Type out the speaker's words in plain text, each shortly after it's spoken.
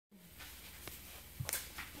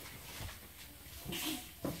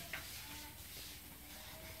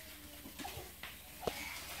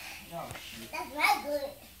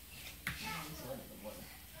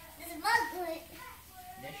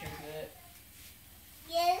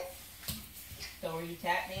you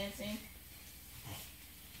tap dancing?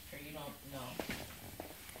 Or you don't know?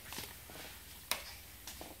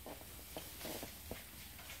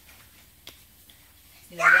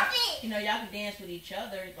 Y'all can dance with each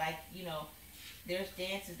other. Like, there's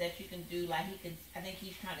dances that you can do. Like I think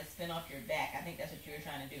he's trying to spin off your back. I think that's what you were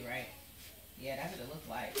trying to do, right? Yeah, that's what it looks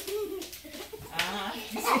like.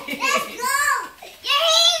 Let's go! Your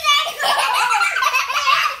hands are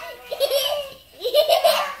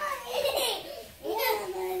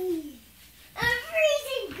I'm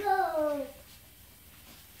freezing cold.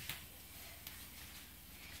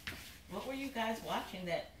 What were you guys watching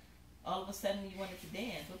that all of a sudden you wanted to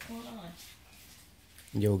dance? What's going on?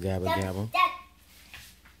 Yo, Gabba Gabba.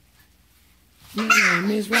 Yeah,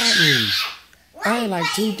 Miss Rodney. I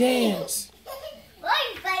like to dance.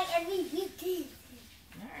 Why you fighting me?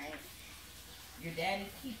 Alright. Your daddy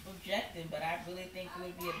keeps objecting, but I really think it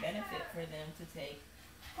would be a benefit for them to take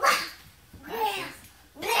classes.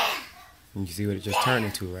 You see what it just turned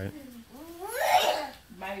into, right?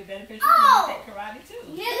 Might be beneficial for you to take karate too.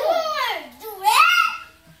 Do that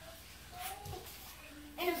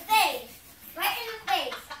in the face. Right in the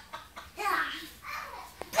face.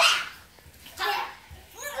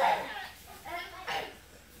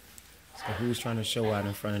 So who's trying to show out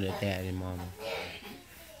in front of the dad and mama?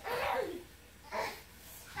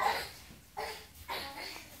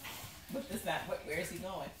 Where is he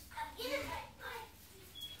going?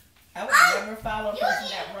 I would never follow a person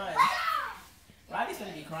that runs. Roddy's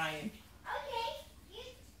gonna be crying.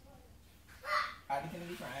 Roddy's gonna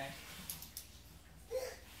be crying.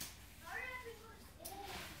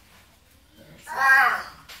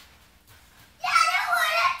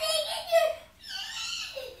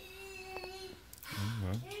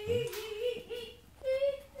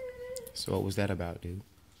 So what was that about, dude?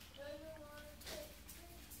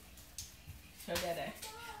 Show Dada.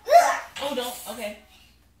 Oh, don't. Okay.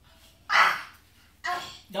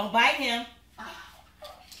 Don't bite him.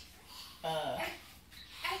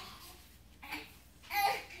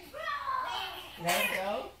 Let him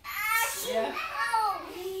go. Yeah.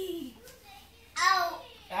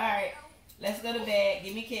 Alright. Let's go to bed.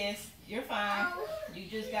 Give me a kiss. You're fine. You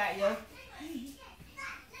just got your...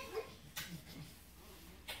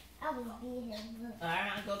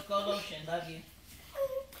 Alright, go lotion. Love you.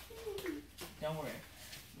 Don't worry.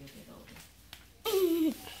 You'll get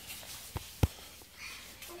older.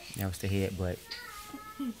 That was the headbutt.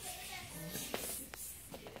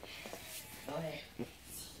 Go ahead.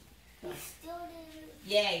 Go.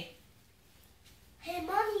 Yay. Hey,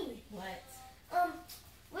 Mommy. What?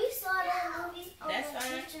 We saw that movie. That's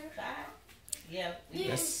fine. Fine. Yeah.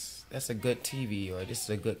 That's a good TV, or this is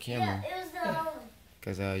a good camera. Yeah, it was the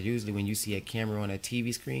Because usually when you see a camera on a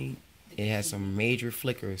TV screen, it has some major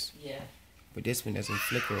flickers. Yeah. But this one doesn't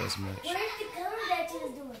flicker as much. Where's the color that you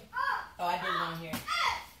was doing? Oh, I did it on here.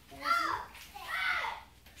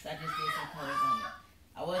 So I just did some colors on it.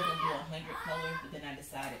 I was going to do 100 colors, but then I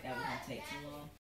decided that was going to take too long.